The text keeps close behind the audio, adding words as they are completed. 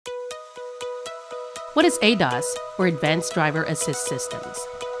What is ADAS, or Advanced Driver Assist Systems?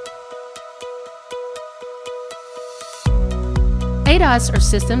 ADAS are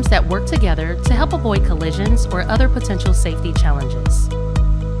systems that work together to help avoid collisions or other potential safety challenges.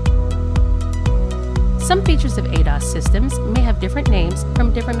 Some features of ADAS systems may have different names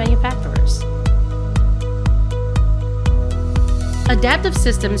from different manufacturers. Adaptive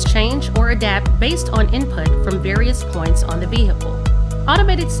systems change or adapt based on input from various points on the vehicle.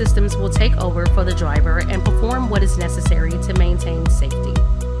 Automated systems will take over for the driver and perform what is necessary to maintain safety.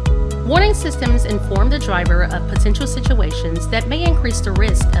 Warning systems inform the driver of potential situations that may increase the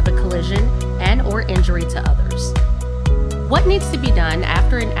risk of a collision and/or injury to others. What needs to be done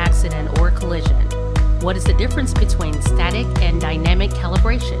after an accident or collision? What is the difference between static and dynamic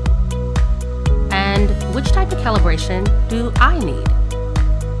calibration? And which type of calibration do I need?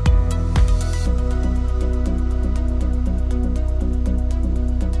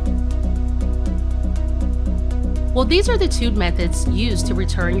 Well, these are the two methods used to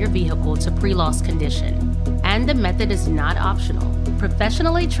return your vehicle to pre-loss condition, and the method is not optional.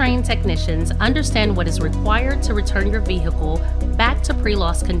 Professionally trained technicians understand what is required to return your vehicle back to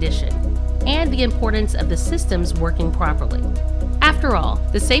pre-loss condition, and the importance of the systems working properly. After all,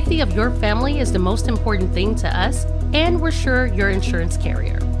 the safety of your family is the most important thing to us, and we're sure your insurance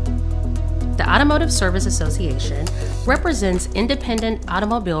carrier. The Automotive Service Association represents independent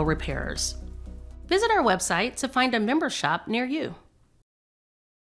automobile repairers. Visit our website to find a member shop near you.